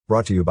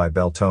brought to you by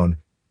Beltone,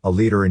 a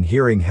leader in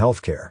hearing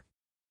healthcare.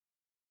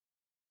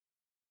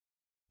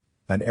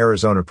 An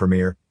Arizona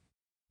premiere.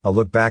 A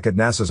look back at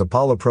NASA's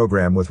Apollo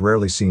program with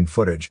rarely seen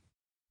footage.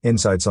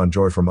 Insights on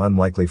joy from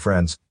unlikely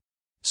friends.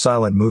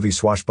 Silent movie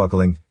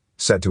swashbuckling,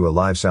 set to a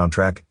live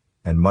soundtrack,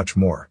 and much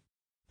more.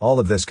 All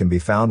of this can be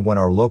found when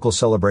our local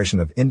celebration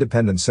of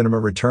independent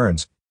cinema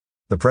returns.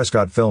 The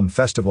Prescott Film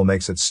Festival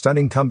makes its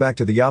stunning comeback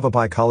to the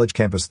Yavapai College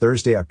campus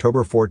Thursday,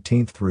 October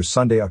 14th through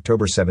Sunday,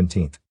 October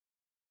 17th.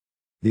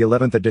 The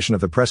 11th edition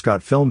of the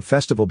Prescott Film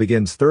Festival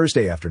begins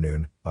Thursday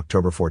afternoon,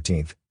 October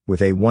 14th,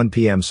 with a 1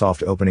 p.m.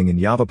 soft opening in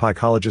Yavapai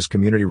College's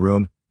Community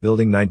Room,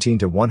 Building 19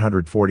 to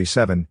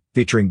 147,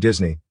 featuring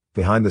Disney,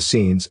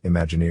 behind-the-scenes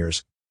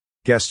Imagineers.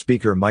 Guest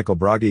speaker Michael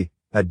Bragi,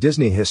 a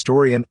Disney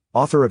historian,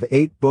 author of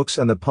 8 books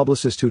and the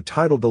publicist who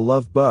titled The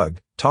Love Bug,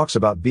 talks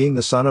about being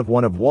the son of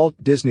one of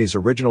Walt Disney's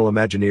original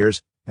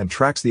Imagineers, and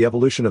tracks the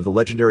evolution of the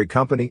legendary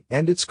company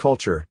and its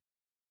culture.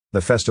 The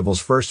festival's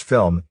first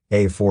film,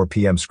 a 4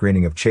 p.m.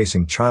 screening of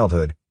Chasing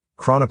Childhood,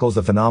 chronicles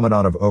the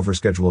phenomenon of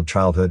overscheduled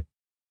childhood.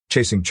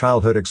 Chasing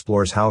Childhood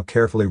explores how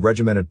carefully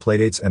regimented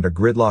playdates and a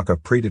gridlock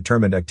of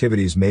predetermined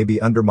activities may be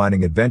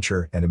undermining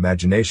adventure and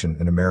imagination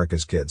in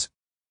America's kids.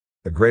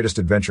 The Greatest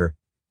Adventure,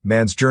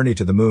 Man's Journey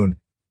to the Moon,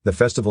 the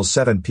festival's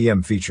 7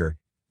 p.m. feature,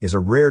 is a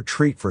rare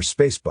treat for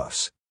space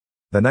buffs.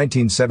 The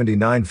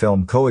 1979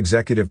 film,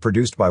 co-executive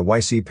produced by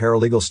YC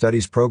Paralegal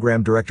Studies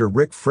program director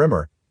Rick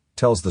Frimmer,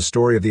 tells the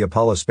story of the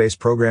Apollo space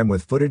program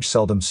with footage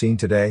seldom seen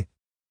today.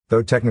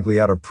 Though technically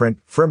out of print,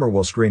 Frimmer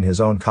will screen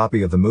his own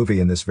copy of the movie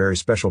in this very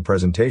special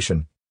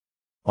presentation.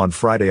 On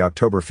Friday,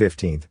 October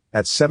 15th,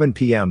 at 7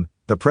 p.m.,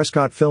 the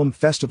Prescott Film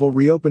Festival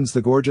reopens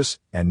the gorgeous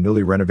and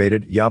newly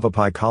renovated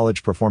Yavapai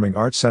College Performing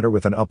Arts Center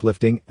with an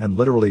uplifting and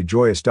literally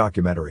joyous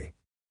documentary.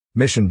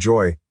 Mission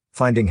Joy,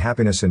 Finding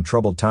Happiness in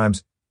Troubled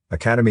Times,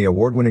 Academy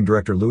Award-winning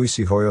director Luis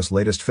Cijoyos'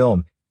 latest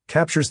film,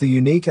 captures the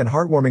unique and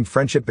heartwarming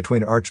friendship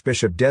between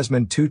Archbishop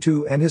Desmond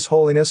Tutu and His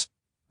Holiness,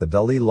 the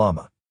Dalai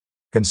Lama.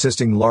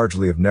 Consisting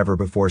largely of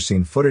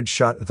never-before-seen footage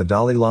shot at the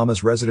Dalai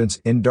Lama's residence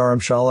in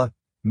Dharamshala,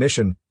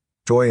 Mission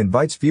Joy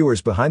invites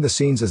viewers behind the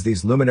scenes as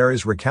these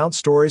luminaries recount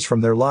stories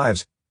from their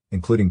lives,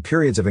 including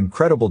periods of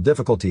incredible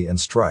difficulty and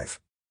strife.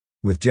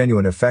 With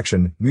genuine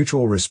affection,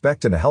 mutual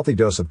respect, and a healthy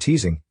dose of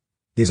teasing,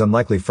 these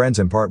unlikely friends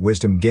impart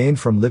wisdom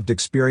gained from lived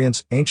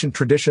experience, ancient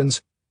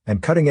traditions,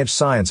 and cutting-edge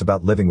science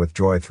about living with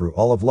joy through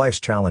all of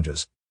life's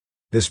challenges.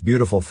 This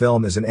beautiful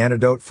film is an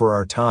antidote for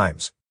our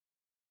times.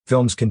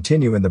 Films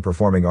continue in the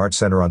Performing Arts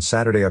Center on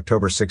Saturday,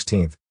 October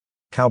 16th.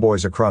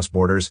 Cowboys Across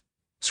Borders,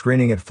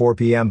 screening at 4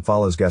 p.m.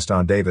 follows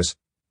Gaston Davis,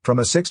 from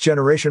a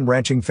 6th-generation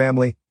ranching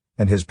family,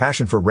 and his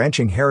passion for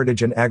ranching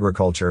heritage and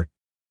agriculture.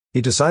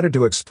 He decided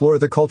to explore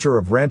the culture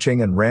of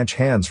ranching and ranch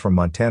hands from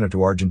Montana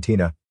to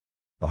Argentina.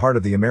 The heart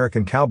of the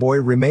American cowboy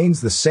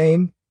remains the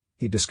same,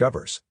 he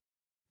discovers.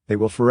 They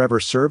will forever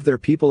serve their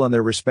people on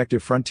their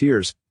respective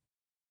frontiers.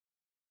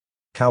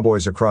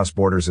 Cowboys Across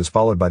Borders is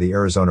followed by the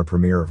Arizona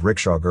premiere of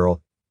Rickshaw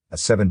Girl, at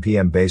 7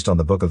 p.m. based on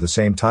the book of the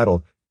same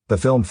title. The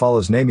film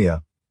follows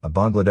Namia, a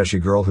Bangladeshi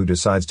girl who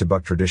decides to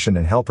buck tradition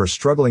and help her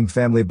struggling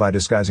family by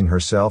disguising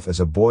herself as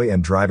a boy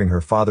and driving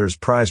her father's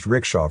prized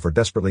rickshaw for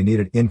desperately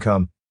needed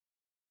income.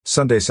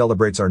 Sunday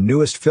celebrates our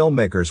newest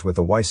filmmakers with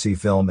the YC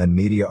Film and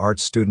Media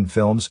Arts student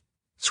films,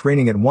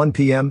 screening at 1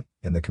 p.m.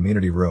 in the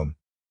Community Room.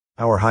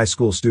 Our high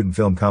school student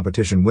film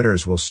competition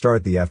winners will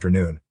start the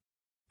afternoon.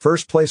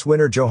 First place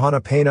winner Johanna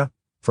Pena,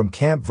 from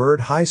Camp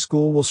Verde High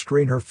School, will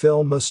screen her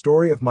film A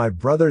Story of My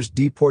Brother's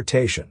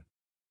Deportation.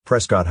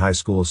 Prescott High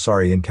School's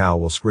Sari Incao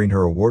will screen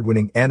her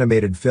award-winning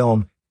animated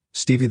film,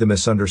 Stevie the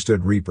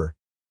Misunderstood Reaper.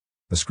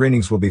 The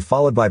screenings will be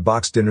followed by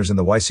box dinners in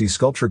the YC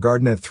Sculpture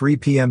Garden at 3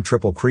 p.m.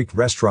 Triple Creek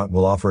Restaurant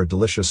will offer a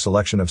delicious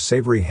selection of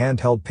savory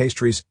handheld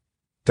pastries,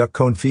 duck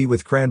confit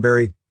with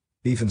cranberry,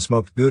 beef and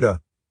smoked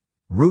Gouda,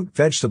 root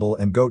vegetable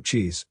and goat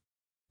cheese,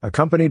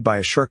 accompanied by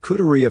a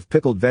charcuterie of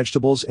pickled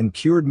vegetables and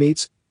cured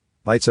meats,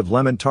 bites of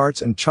lemon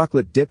tarts and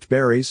chocolate-dipped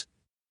berries.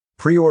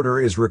 Pre-order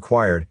is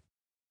required.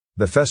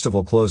 The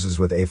festival closes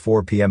with a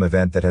 4 p.m.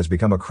 event that has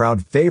become a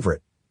crowd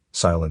favorite,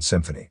 Silent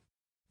Symphony.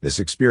 This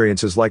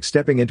experience is like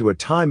stepping into a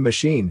time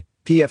machine,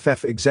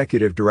 PFF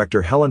Executive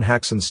Director Helen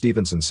Haxon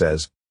Stevenson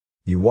says.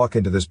 You walk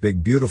into this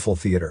big beautiful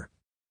theater.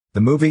 The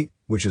movie,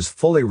 which is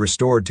fully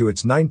restored to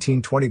its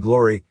 1920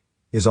 glory,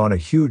 is on a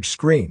huge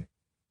screen,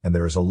 and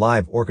there is a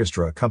live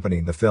orchestra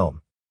accompanying the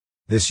film.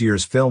 This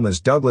year's film is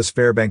Douglas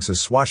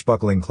Fairbanks'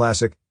 swashbuckling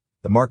classic,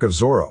 The Mark of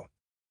Zorro.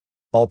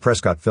 All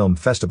Prescott Film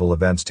Festival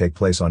events take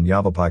place on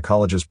Yavapai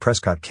College's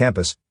Prescott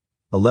campus,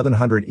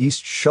 1100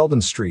 East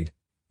Sheldon Street,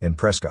 in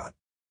Prescott.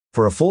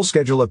 For a full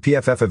schedule of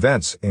PFF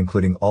events,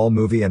 including all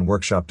movie and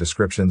workshop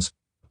descriptions,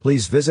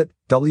 please visit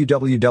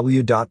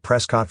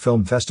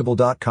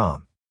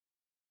www.prescottfilmfestival.com.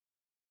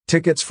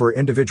 Tickets for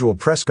individual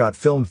Prescott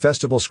Film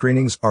Festival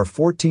screenings are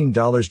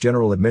 $14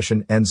 general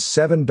admission and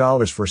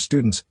 $7 for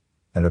students,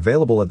 and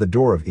available at the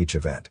door of each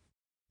event.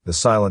 The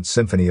Silent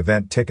Symphony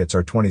event tickets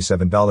are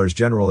 $27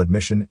 general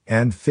admission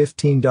and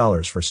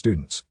 $15 for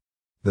students.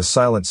 The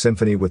Silent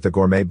Symphony with the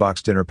gourmet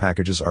box dinner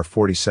packages are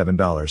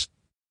 $47.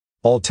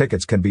 All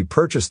tickets can be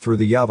purchased through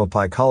the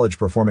Yavapai College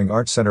Performing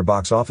Arts Center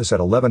box office at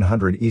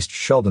 1100 East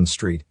Sheldon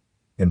Street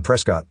in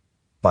Prescott,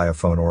 by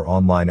phone or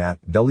online at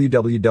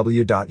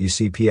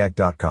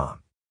www.ucpac.com.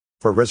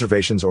 For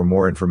reservations or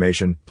more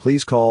information,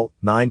 please call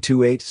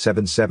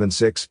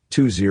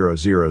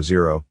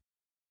 928-776-2000.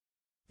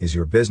 Is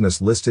your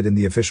business listed in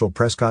the official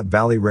Prescott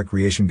Valley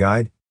Recreation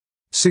Guide?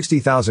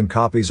 60,000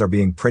 copies are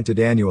being printed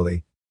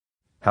annually.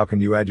 How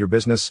can you add your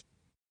business?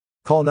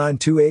 Call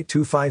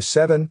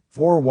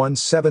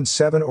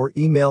 928-257-4177 or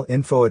email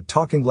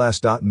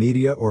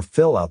info@talkingglass.media or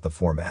fill out the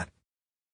format.